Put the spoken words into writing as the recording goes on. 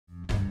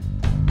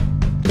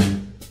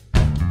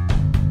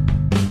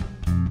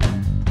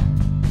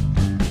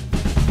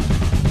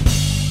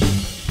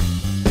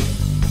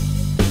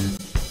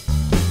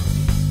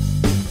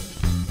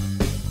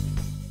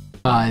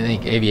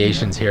think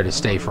aviation's here to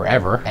stay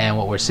forever, and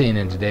what we're seeing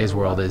in today's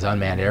world is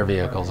unmanned air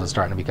vehicles is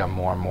starting to become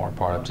more and more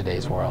part of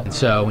today's world. And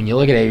so when you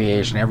look at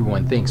aviation,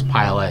 everyone thinks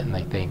pilot and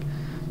they think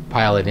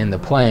pilot in the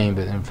plane,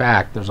 but in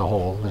fact there's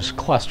a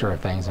cluster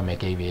of things that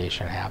make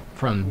aviation happen,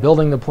 from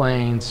building the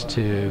planes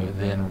to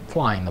then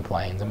flying the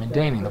planes and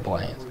maintaining the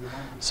planes.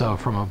 So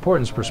from an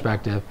importance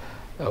perspective,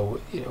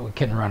 we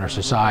can run our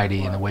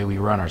society and the way we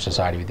run our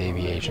society with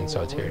aviation,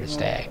 so it's here to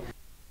stay.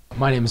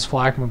 My name is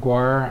Flack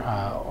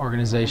McGuire.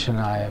 Organization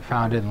I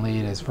founded and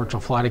lead is Virtual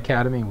Flight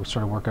Academy. We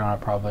started working on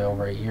it probably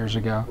over 8 years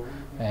ago,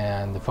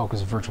 and the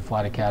focus of Virtual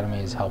Flight Academy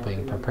is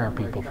helping prepare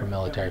people for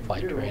military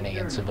flight training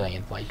and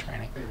civilian flight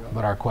training.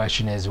 But our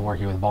question is,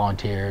 working with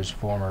volunteers,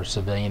 former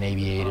civilian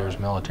aviators,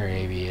 military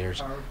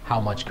aviators, how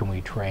much can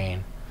we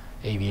train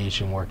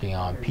aviation working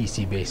on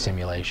PC-based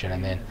simulation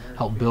and then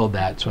help build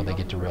that so they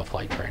get to real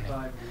flight training.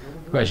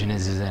 The question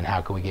is then how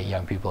can we get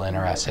young people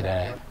interested in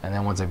it? And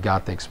then once they've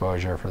got the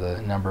exposure, for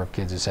the number of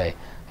kids who say,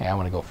 hey, I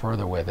want to go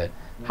further with it,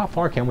 how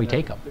far can we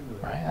take them?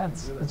 Right?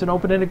 That's an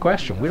open-ended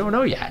question. We don't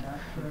know yet.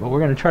 But we're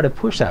going to try to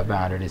push that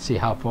boundary to see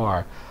how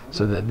far,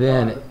 so that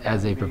then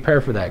as they prepare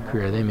for that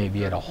career, they may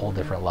be at a whole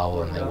different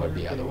level than they would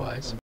be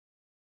otherwise.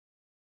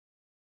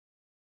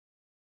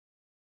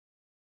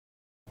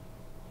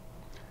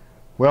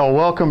 Well,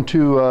 welcome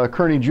to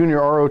Kearny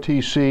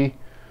JROTC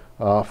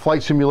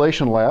Flight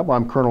Simulation Lab.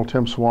 I'm Colonel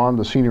Tim Swan,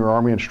 the Senior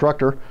Army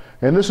Instructor,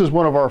 and this is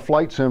one of our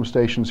flight sim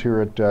stations here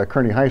at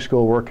Kearny High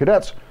School where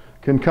cadets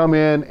can come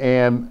in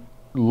and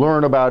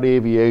learn about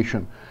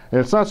aviation.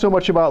 And it's not so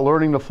much about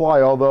learning to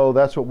fly, although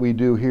that's what we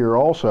do here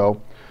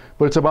also,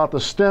 but it's about the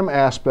STEM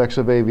aspects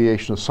of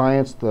aviation, the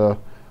science, the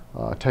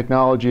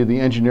technology, the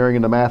engineering,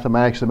 and the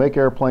mathematics to make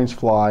airplanes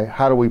fly.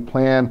 How do we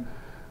plan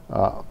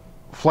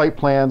flight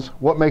plans?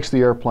 What makes the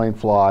airplane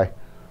fly?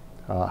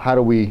 How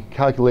do we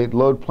calculate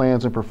load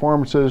plans and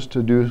performances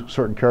to do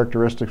certain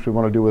characteristics we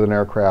want to do with an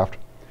aircraft?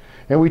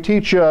 And we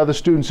teach the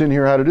students in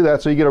here how to do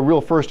that, so you get a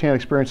real first-hand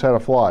experience how to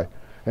fly.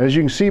 And as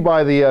you can see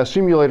by the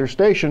simulator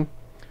station,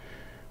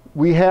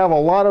 we have a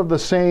lot of the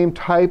same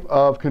type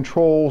of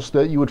controls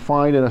that you would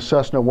find in a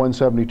Cessna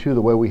 172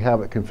 the way we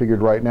have it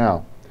configured right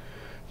now.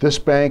 This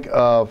bank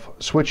of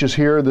switches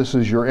here, this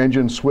is your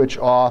engine switch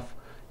off,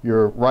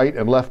 your right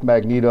and left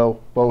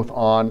magneto both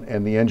on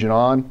and the engine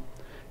on.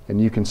 And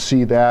you can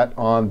see that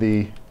on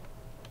the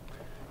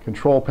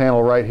control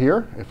panel right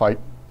here. If I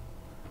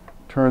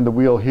turn the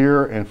wheel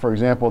here and, for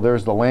example,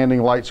 there's the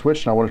landing light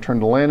switch and I want to turn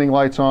the landing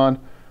lights on,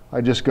 I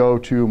just go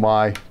to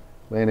my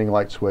landing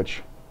light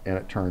switch and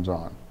it turns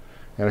on.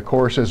 And of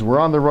course, as we're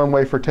on the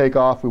runway for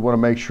takeoff, we want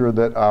to make sure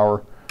that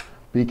our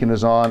beacon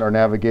is on, our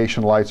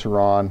navigation lights are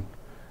on,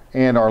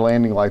 and our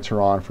landing lights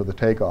are on for the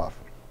takeoff.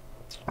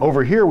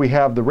 Over here we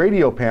have the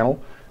radio panel,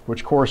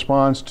 which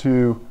corresponds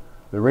to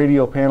the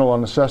radio panel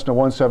on the Cessna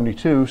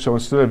 172. So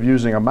instead of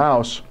using a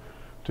mouse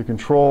to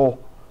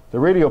control the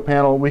radio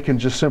panel, we can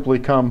just simply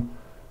come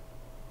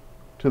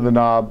to the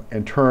knob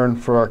and turn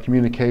for our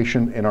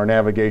communication and our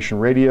navigation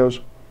radios.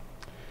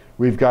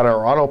 We've got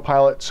our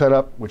autopilot set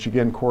up, which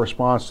again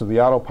corresponds to the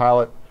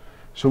autopilot.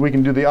 So we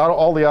can do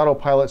all the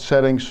autopilot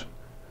settings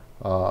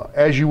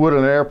as you would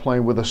an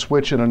airplane with a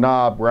switch and a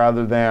knob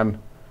rather than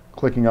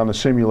clicking on the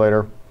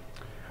simulator.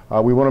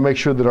 We want to make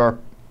sure that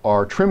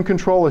our trim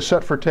control is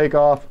set for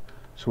takeoff.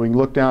 So we can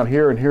look down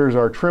here, and here's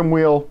our trim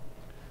wheel,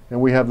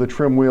 and we have the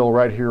trim wheel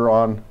right here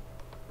on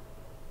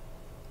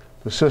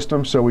the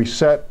system. So we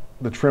set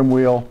the trim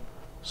wheel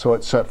so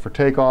it's set for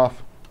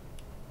takeoff.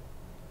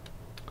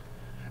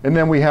 And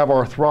then we have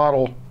our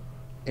throttle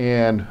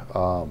and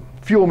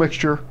fuel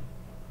mixture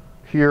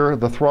here.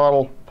 The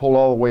throttle pulled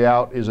all the way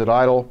out is at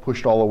idle,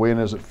 pushed all the way in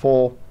is at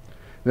full.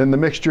 Then the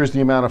mixture is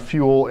the amount of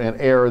fuel and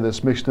air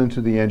that's mixed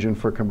into the engine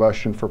for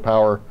combustion, for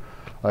power.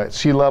 At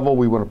sea level,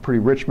 we want a pretty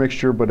rich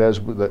mixture, but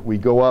as we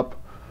go up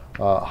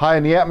high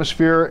in the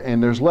atmosphere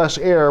and there's less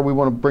air, we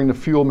want to bring the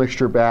fuel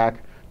mixture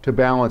back to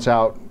balance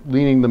out,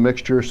 leaning the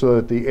mixture so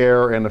that the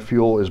air and the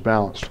fuel is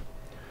balanced.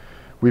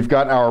 We've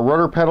got our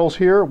rudder pedals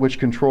here, which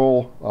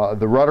control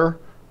the rudder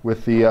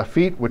with the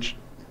feet, which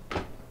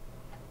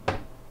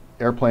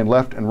airplane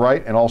left and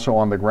right, and also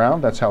on the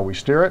ground. That's how we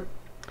steer it.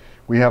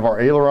 We have our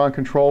aileron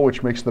control,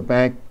 which makes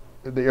the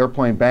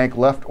airplane bank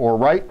left or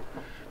right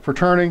for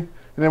turning.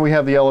 And then we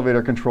have the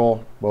elevator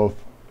control,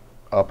 both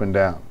up and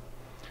down.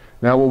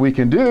 Now what we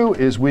can do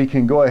is we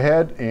can go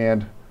ahead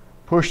and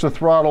push the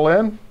throttle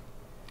in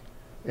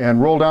and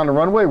roll down the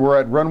runway. We're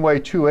at runway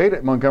 28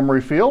 at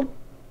Montgomery Field.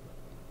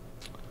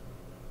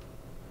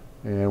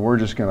 And we're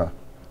just going to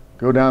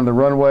go down the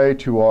runway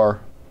to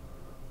our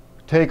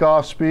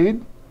takeoff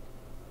speed,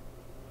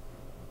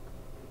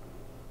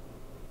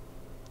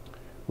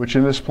 which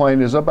in this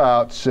plane is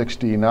about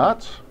 60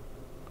 knots.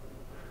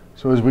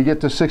 So as we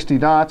get to 60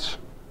 knots,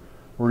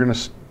 we're going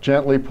to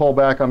gently pull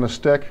back on the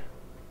stick,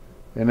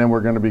 and then we're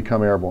going to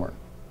become airborne.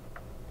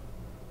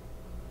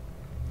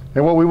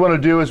 And what we want to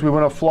do is we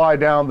want to fly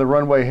down the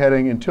runway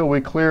heading until we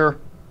clear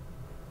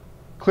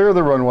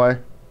the runway.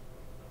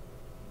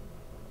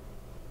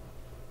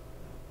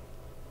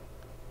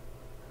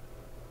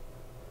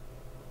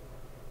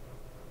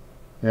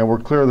 And we're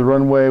clear of the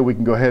runway. We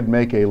can go ahead and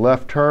make a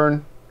left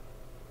turn.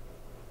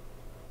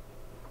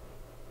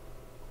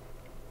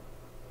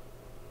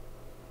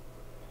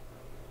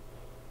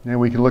 And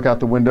we can look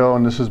out the window,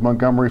 and this is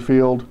Montgomery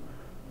Field.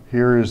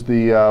 Here is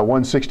the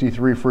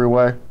 163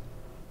 freeway.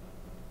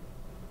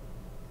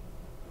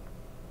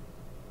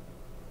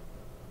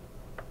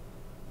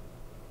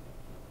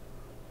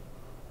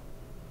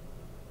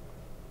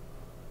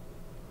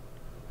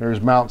 There's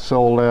Mount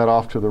Soledad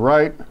off to the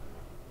right.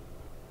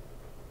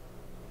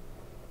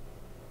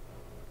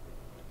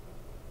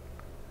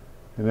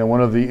 And then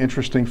one of the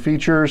interesting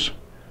features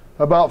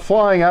about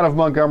flying out of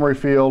Montgomery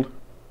Field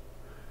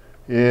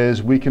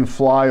is we can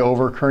fly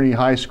over Kearny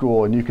High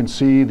School, and you can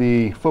see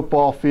the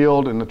football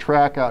field and the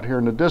track out here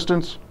in the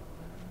distance.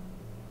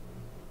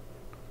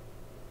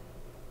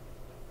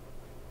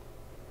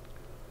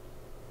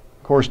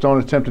 Of course, don't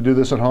attempt to do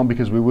this at home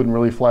because we wouldn't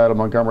really fly out of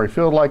Montgomery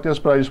Field like this,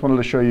 but I just wanted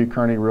to show you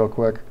Kearny real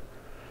quick.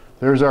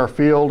 There's our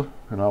field,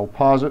 and I'll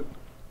pause it.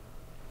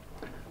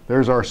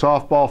 There's our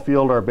softball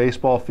field, our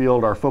baseball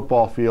field, our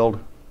football field,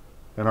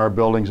 and our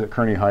buildings at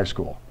Kearny High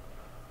School.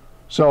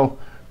 So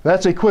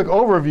that's a quick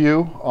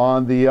overview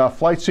on the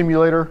flight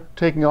simulator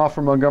taking off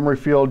from Montgomery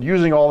Field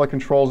using all the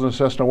controls in a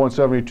Cessna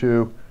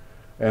 172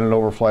 and an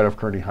overflight of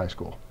Kearny High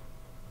School.